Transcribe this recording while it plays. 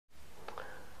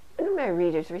my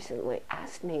readers recently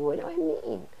asked me, what do I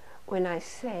mean when I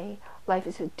say life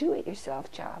is a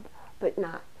do-it-yourself job, but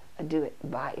not a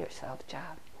do-it-by-yourself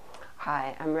job?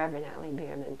 Hi, I'm Reverend Allie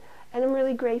Bierman, and I'm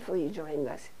really grateful you joined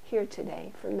us here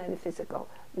today for Metaphysical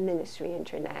Ministry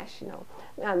International.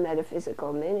 Now,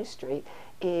 Metaphysical Ministry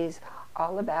is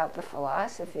all about the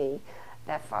philosophy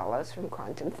that follows from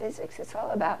quantum physics. It's all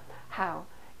about how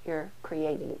you're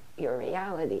creating your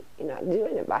reality. You're not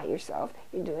doing it by yourself.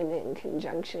 You're doing it in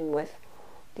conjunction with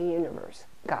the universe,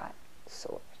 God,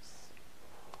 Source.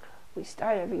 We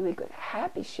start every week with a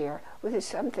happy share, with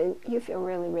something you feel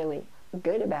really, really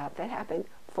good about that happened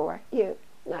for you.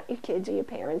 Not your kids or your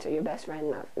parents or your best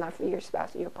friend, not for your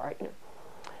spouse or your partner.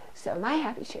 So my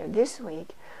happy share this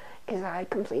week is I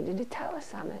completed a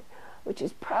telesummit, which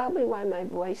is probably why my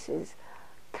voice is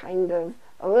kind of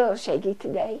a little shaky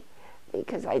today,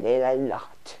 because I did a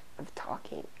lot of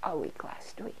talking all week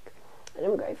last week. And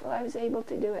I'm grateful I was able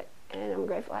to do it. And I'm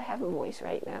grateful I have a voice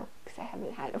right now, because I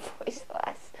haven't had a voice the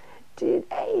last 2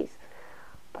 days.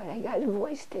 But I got a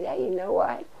voice today. You know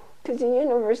why? Because the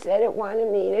universe said it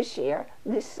wanted me to share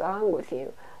this song with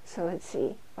you. So let's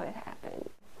see what happened.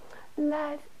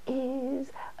 Life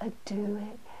is a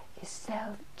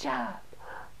do-it-yourself job,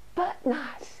 but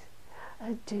not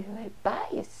a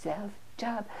do-it-by-yourself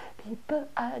job. People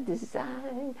are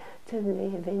designed to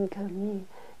live in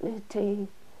community,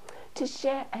 to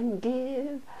share and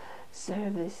give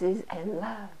services and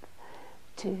love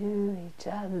to each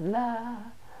other,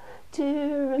 to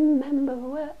remember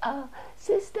we're all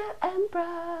sister and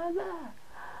brother.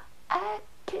 I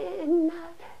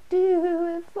cannot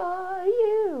do it for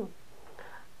you.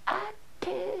 I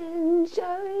can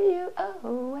show you a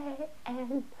way,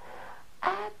 and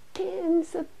I can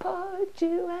support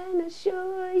you and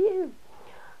assure you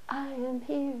I am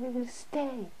here to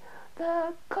stay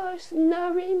the course.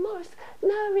 No remorse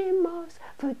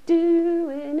for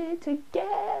doing it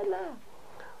together.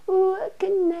 We're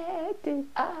connected,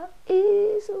 all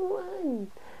is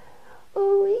one.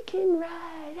 We can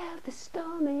ride out the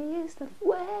stormiest of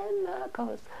weather,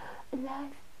 'cause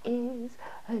life is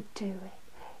a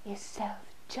do-it-yourself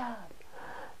job.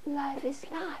 Life is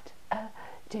not a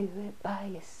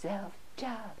do-it-by-yourself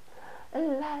job.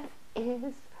 Life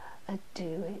is a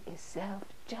do-it-yourself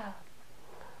job,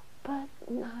 but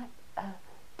not a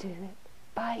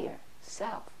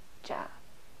do-it-by-yourself job.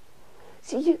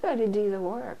 See, you got to do the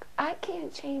work. I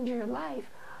can't change your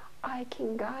life. I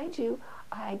can guide you.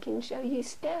 I can show you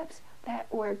steps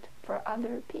that worked for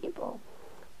other people.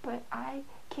 But I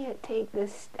can't take the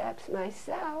steps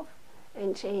myself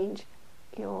and change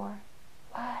your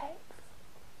life.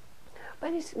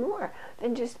 But it's more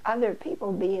than just other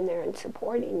people being there and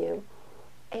supporting you.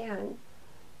 And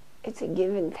it's a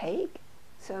give and take.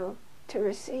 So to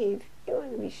receive, you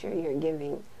want to be sure you're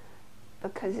giving,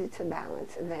 because it's a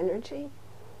balance of energy.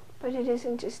 But it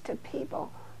isn't just to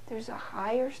people. There's a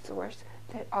higher source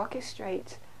that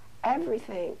orchestrates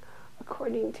everything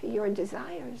according to your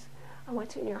desires and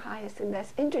what's in your highest and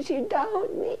best interest. You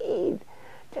don't need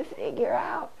to figure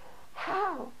out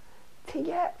how to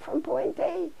get from point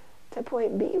A to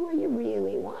point B where you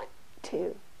really want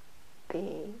to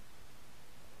be.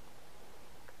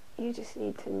 You just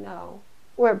need to know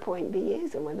where point B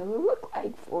is and what it'll look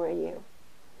like for you.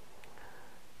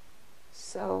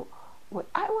 So what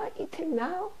I want you to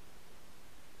know,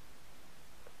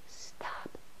 stop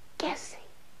guessing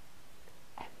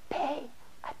and pay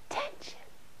attention.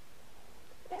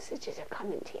 Messages are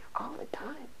coming to you all the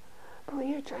time. But when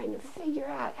you're trying to figure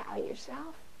out how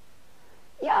yourself,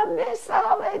 you miss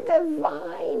all the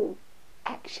divine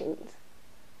actions.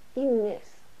 You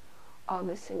miss all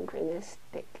the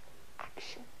synchronistic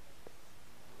actions.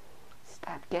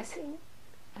 Stop guessing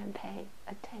and pay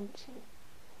attention.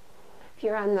 If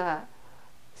you're on the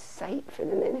site for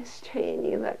the ministry and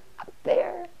you look up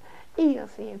there, you'll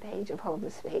see a page of Hold the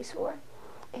Space For.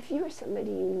 If you or somebody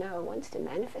you know wants to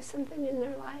manifest something in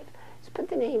their life, just put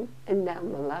the name in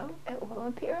down below. It will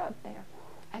appear up there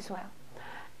as well.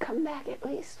 Come back at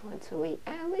least once a week.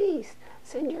 At least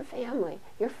send your family,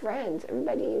 your friends,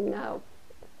 everybody you know.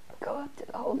 Go up to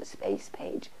the Hold the Space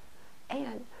page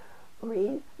and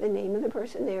read the name of the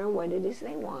person there and what it is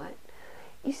they want.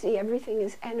 You see, everything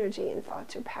is energy, and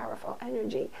thoughts are powerful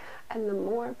energy. And the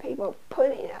more people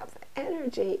putting out the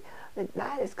energy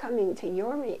that is coming to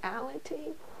your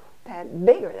reality, that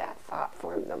bigger that thought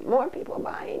form, the more people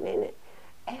buying in it.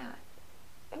 And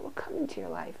it will come into your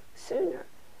life sooner.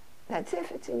 That's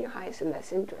if it's in your highest and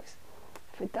best interest.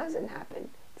 If it doesn't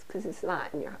happen, it's because it's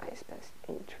not in your highest best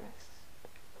interest.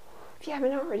 If you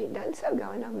haven't already done so, go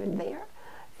on over there,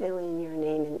 fill in your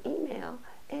name and email,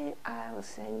 and I will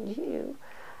send you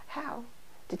how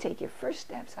to take your first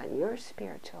steps on your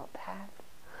spiritual path.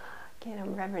 Again,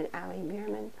 I'm Reverend Allie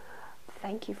Bierman.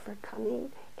 Thank you for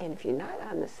coming. And if you're not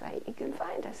on the site, you can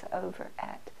find us over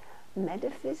at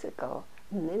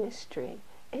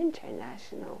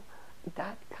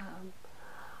metaphysicalministryinternational.com.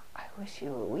 I wish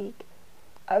you a week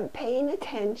of paying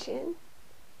attention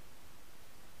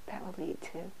that will lead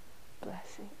to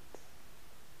blessing.